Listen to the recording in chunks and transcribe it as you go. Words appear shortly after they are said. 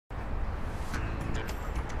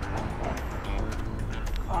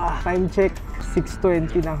Time check,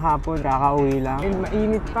 6:20 ng hapon, kakauwi lang. And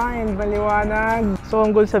mainit pa and maliwanag. So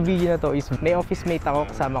ang goal sa video na to is may office mate ako,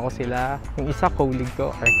 kasama ko sila. Yung isa colleague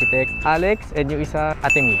ko, architect Alex, and yung isa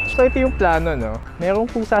Ate Mitch. So ito yung plano, no? Merong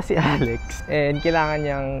pusa si Alex and kailangan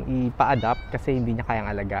niyang ipa-adapt kasi hindi niya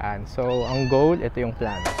kayang alagaan. So ang goal, ito yung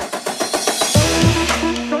plano.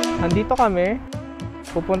 Nandito kami,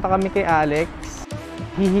 pupunta kami kay Alex.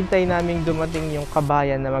 Hihintay namin dumating yung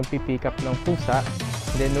kabayan na magpipick up ng pusa,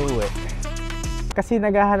 then uuwi. Kasi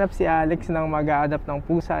naghahanap si Alex ng mag-a-adapt ng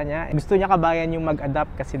pusa niya. Gusto niya kabayan yung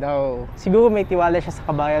mag-adapt kasi daw siguro may tiwala siya sa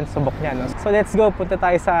kabayan, subok niya, no? So let's go, punta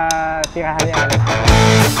tayo sa tirahan ni Alex.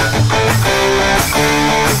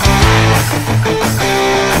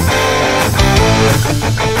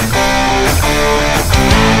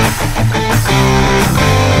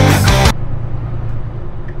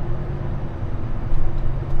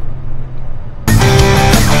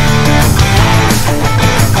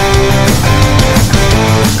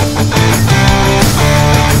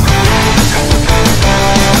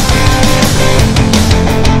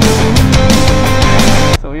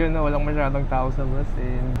 Masyadong tao sa bus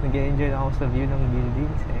and nag-enjoy ako sa view ng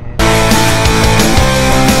buildings and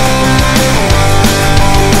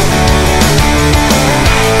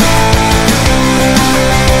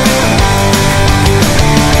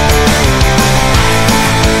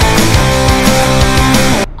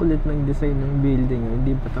kulit ng design ng building,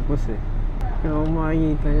 hindi pa tapos eh. Pero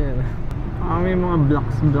makikita niya na may mga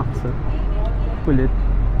blocks eh. Kulit.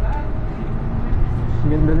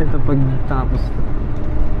 Ganda nito pag tapos to.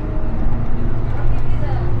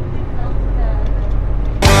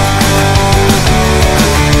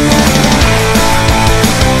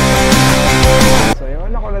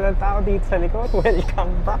 Tao dito sa likod,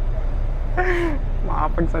 welcome back.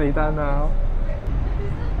 Makapagsalita na ako.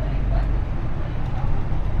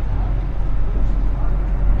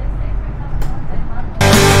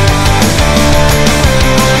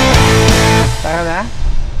 Tara na?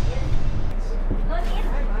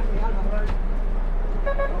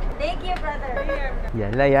 Thank you, brother.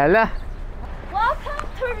 Yala, yala. Welcome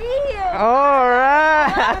to Rio.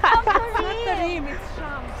 Alright. Welcome to Rio. It's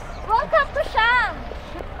Shams. Welcome to Sham.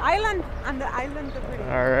 Island, and the island of Rio.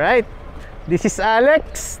 Alright. This is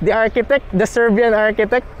Alex, the architect, the Serbian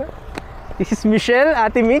architect. This is Michelle,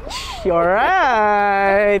 Ate Mitch.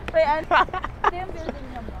 Alright.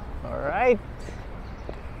 Alright.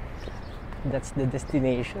 That's the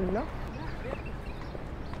destination, no?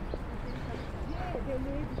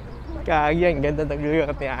 Kaya, ang ganda ng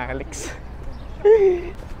lugar ni Alex.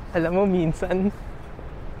 Alam mo, minsan,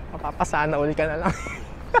 mapapasana uli ka na lang.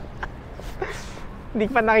 Hindi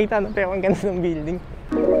pa nakita, no? Pero ang ganda ng building.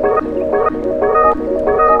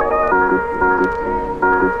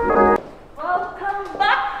 Welcome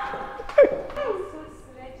back.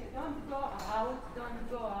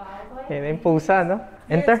 Yan yung pusa, no?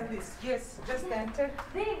 Enter. Yes, just enter.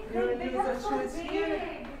 They are so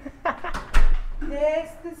big.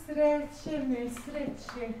 Yes, stretchy.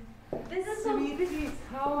 This is so big.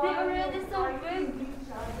 They already so big.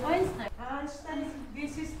 Einstein. Einstein,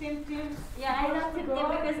 this is Tim. Yeah, I love Tim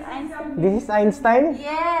because Einstein. This is Einstein?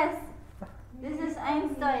 Yes. This is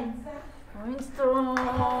Einstein.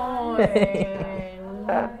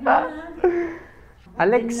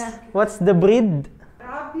 Alex, what's the breed?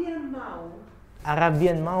 Arabian Mau.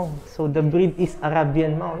 Arabian Mau. So the breed is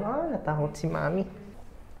Arabian Mau. Ah, natakot si Mami.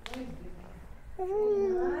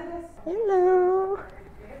 Hello.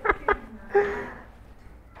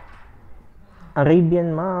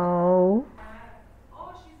 Arabian Mau. Oh,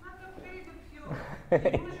 she's not afraid of you.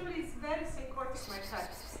 Usually it's very psychotic, my cat.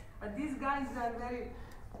 But these guys are very...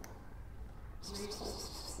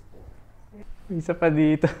 Isa pa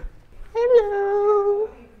dito. Hello.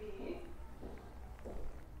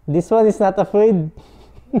 This one is not afraid.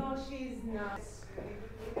 No, she's not.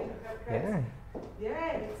 Yeah.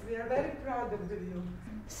 Yes, we are very proud of you.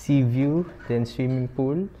 Sea view, then swimming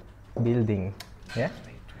pool, building. Yeah.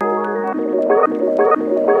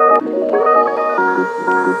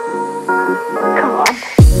 Come on.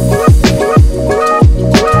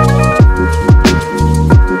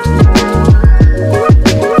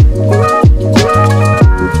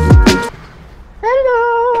 Hello,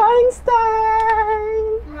 Einstein.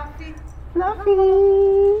 Fluffy.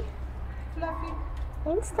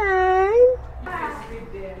 Einstein.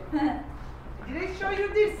 Did I show you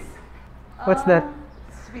this? What's that?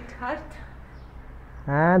 Sweetheart.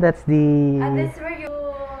 Ah, that's the... That's where you...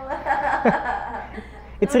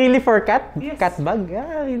 It's really for cat? Yes. Cat bag?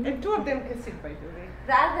 Ah, really? And two of them can sit, by the way.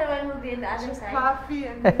 The other one will be on the other side. Fluffy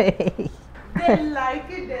and they like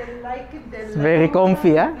it. It's very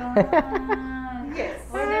comfy, ah? Yes.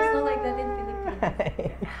 Where there's no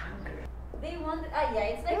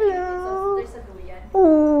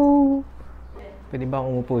Pwede ba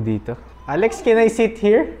akong umupo dito? Alex, can I sit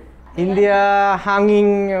here? In the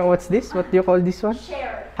hanging, what's this? What do you call this one?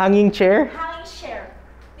 Chair. Hanging chair? Hanging chair.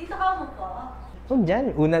 Dito ka umupo. Oh,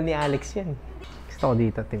 dyan. Una ni Alex yan. Gusto ko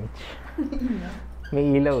dito, Timich.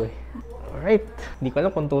 May ilaw eh. Alright. Hindi ko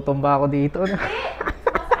alam kung tutumba ako dito.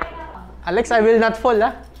 Alex, I will not fall,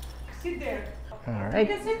 ah. Sit there.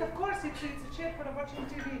 Alright. You can sit, of course, it's a chair for watching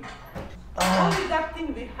TV. Only that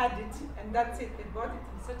thing we had it, and that's it. We bought it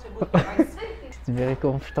in such a good price. It's very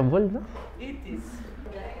comfortable, no? It is.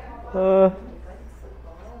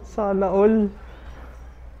 Sana all.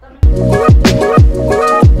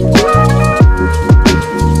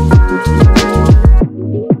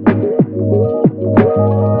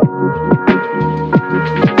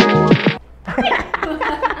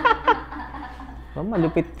 Oh,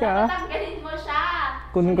 malupit ka, ah. Tatanggalin mo siya.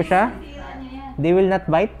 Kunin ko siya? Sisira niyo yan. They will not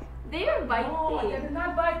bite? They are biting. Oh, they did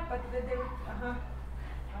not bite, but they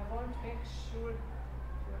I want to make sure.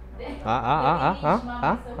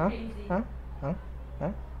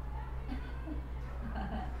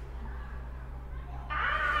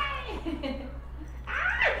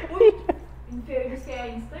 Uy! In fairness kay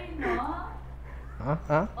Einstein, no?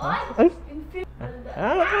 Ay! In fairness.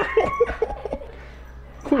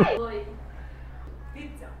 Uy.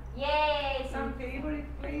 Pizza. Yay! Some favorite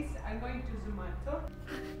place, I'm going to Zomato.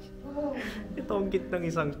 Oh. Ito ang cute ng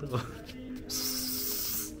isang to.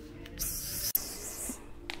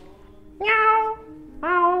 Meow!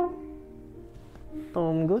 Meow!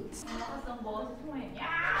 Tom Goods. Malakas ang boses mo eh.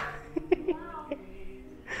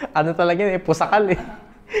 Ano talaga yun, pusakal eh.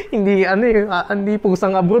 Hindi ano eh, hindi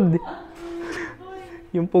pusang abroad eh.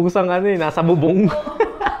 Yung pusang ano eh, nasa bubong.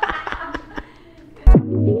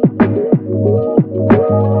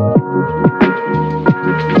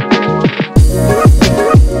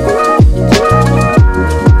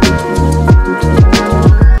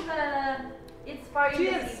 It's far in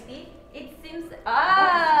the Cheers. city. It seems...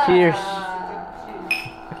 Cheers.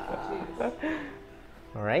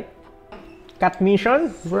 Alright. Cat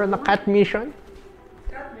mission? We're on a cat mission.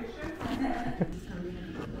 Cat mission.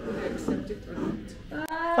 Do they accept it or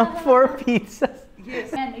not? 4 pizzas.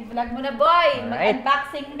 Yes. Yan, i-vlog mo na, boy. Alright.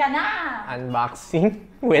 Mag-unboxing ka na. Unboxing.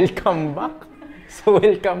 Welcome back. So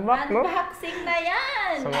welcome back, no? Unboxing na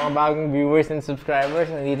yan. Sa mga bagong viewers and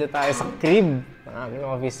subscribers, nandito tayo sa crib ng aming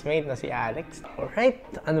office mate na si Alex. Alright,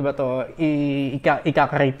 ano ba to?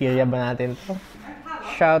 Ika-criteria ba natin to?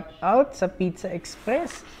 Shout out sa Pizza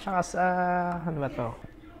Express, tsaka sa, ano ba to?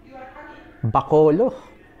 Bacolod.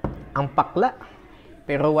 Ang pakla.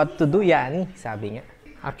 Pero what to do yan, sabi nga.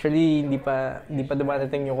 Actually, hindi pa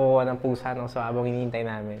dumadating yung kukuha ng pusa no, so habang hinihintay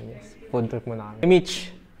namin. Yes, food trip muna kami.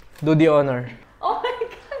 Mitch, do the honor. Oh my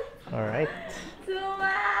God. Alright. Too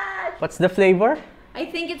much. What's the flavor? I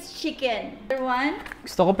think it's chicken. Other one.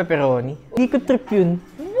 Gusto ko pepperoni. Hindi ko trip yun.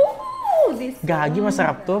 Woo! This Gagi, one.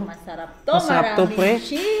 masarap to. Masarap to. Masarap to, Maraming pre.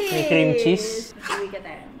 cheese. May cream cheese. Uwi ka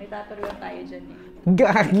tayo. May taturuan tayo dyan eh.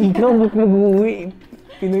 Gagi ka, huwag mag-uwi.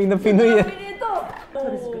 Pinoy na Pinoy yan. Sabi nito.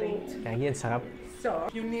 That is great. Gagi, ang sarap. So,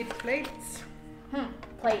 you need plates.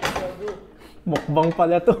 Plate will do. Mukbang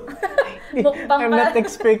pala to. Mukbang I'm not pala.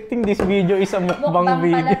 expecting this video is a mukbang Mukbang pala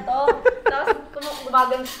video. to. Tapos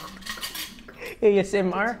gumagan.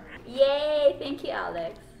 ASMR. Yay! Thank you,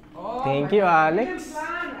 Alex. Oh, Thank but you, I Alex.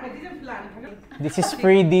 didn't plan. This is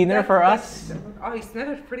free dinner for us. Oh, it's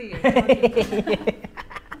never free.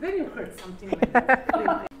 Then you heard something like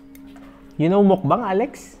that. You know mukbang,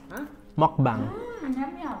 Alex? Huh? Mukbang. Yum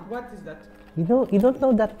yum. What is that? You don't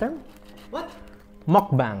know that term? What?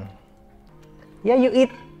 Mukbang. Yeah, you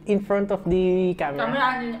eat in front of the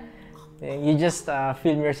camera. You just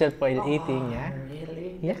film yourself while eating, yeah?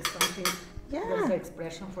 Really? Yeah. There's something. Yeah. There's an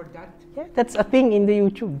expression for that. Yeah, that's a thing in the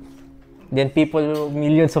YouTube. Then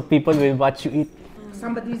millions of people will watch you eat.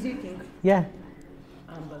 Somebody's eating. Yeah.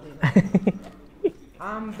 Unbelievable.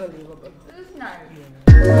 Unbelievable. This is nice.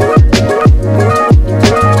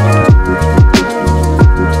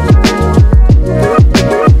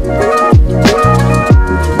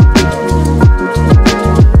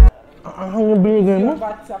 Ang binigay mo?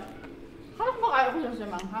 WhatsApp. Ano ba kaya ko sa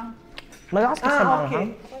manghang? Malakas ka sa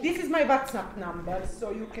manghang. Okay. This is my WhatsApp number, so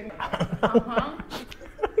you can. Manghang?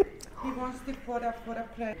 He wants it for a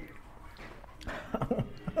play.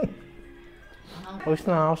 Pawis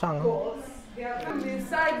na ako sa anghang. They are coming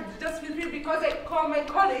inside just with me because I called my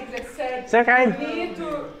colleagues and said, Sir, kain. you need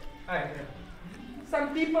to.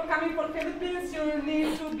 Some people coming from Philippines, you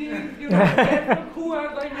need to be, careful who are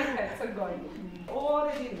going, my pets are going.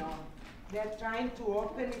 Already know. They're trying to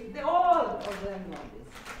open it. They all of them know this.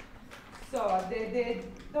 So they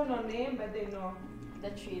don't know name, but they know.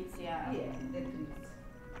 The treats, yeah. Yeah, the treats.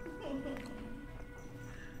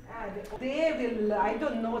 They will, I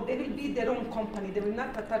don't know, they will be their own company. They will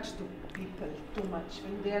not attach to people too much.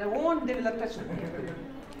 When they are own, they will attach to people.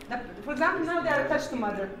 For example, now they are attached to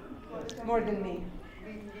mother more than me.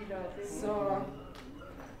 So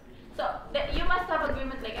you must have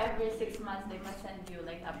agreement like every 6 months they must send you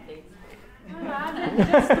like updates.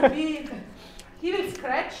 just to be, he will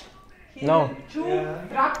scratch, he will chew,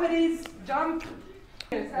 draperies, jump.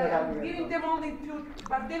 I'm giving them only two,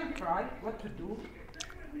 but they will try what to do.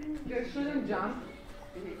 They shouldn't jump.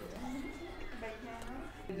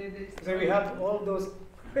 So we have all those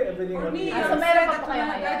everything. For me, So meron pa po kayo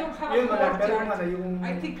ngayon? I don't have a courtyard.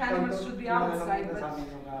 I think animals should be outside. But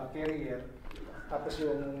Carrier. Tapos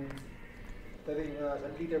yung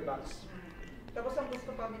litter box. Tapos ang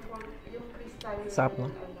gusto pa yung crystal. Sarap, no?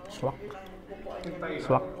 Swak.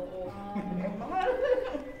 Swak.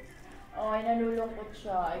 Oh, ay nalulungkot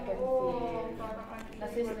siya. I can feel.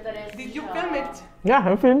 Nasistress siya. did you film it? Yeah,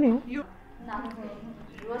 I'm filming. Nothing.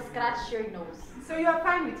 You will scratch your nose. So you are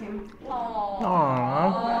fine with him?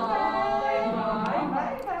 Aww.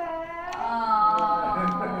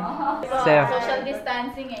 Social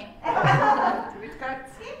distancing eh. With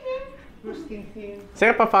cats?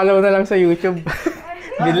 Sir, pa-follow na lang sa YouTube.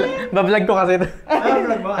 Bablog ko kasi ito.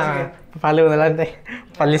 Vlog mo? Sige. Pa-follow na lang tayo.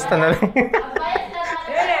 Palista na lang.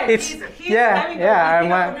 It's I'm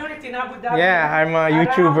a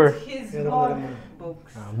YouTuber.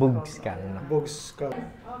 Bugs ka na. Bugs ka.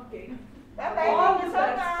 Okay. Thank you so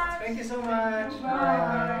much. Thank you so much.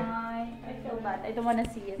 Bye. I feel bad. I don't wanna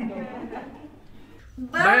see it.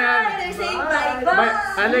 Bye. Say bye. Bye.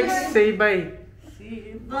 Alex, say bye.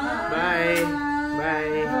 Bye.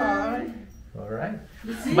 Bye. Alright.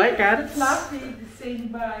 Bye, cats. Fluffy, saying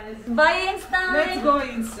bye. Bye, Einstein. Let's go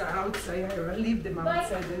inside, outside. I will leave them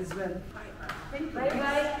outside as well. Bye.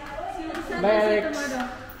 See you soon. Bye, Alex.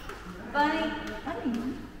 Bye.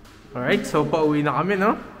 Alright, so pauwi na kami,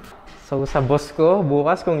 no? So sa boss ko,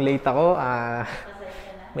 bukas kung late ako,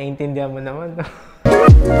 maintindihan mo naman, no?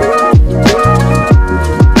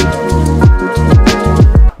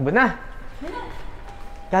 Ba na?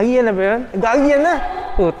 Gagi yan na ba yun? Gagi yan na!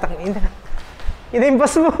 Putang ina. Ina yung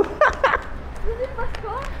boss mo. Yun yung boss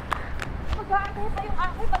ko? Mag-aantay pa yung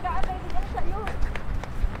akin. Mag-aantay din ako sa'yo.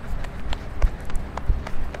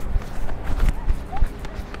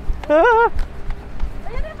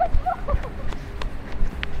 Ayun yung boss mo!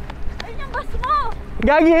 Ayun yung boss mo!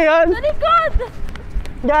 Gagi yan! Sa likod!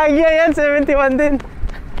 Gagi yan! 71 din!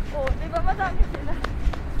 Oh, di ba madami sila?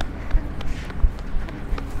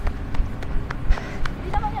 Hindi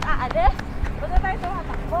naman yan aalis. Huwag na tayo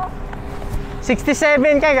tumatakbo.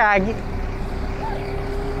 67 ka, Gagi!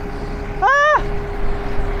 Ah!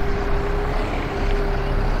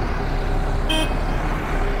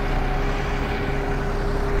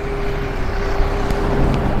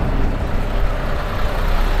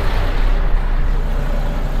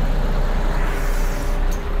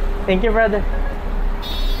 Thank you, brother.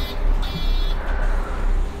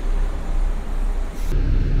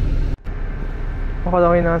 Ako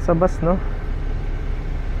lang yung nasa bus, no?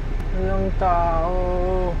 Walang tao.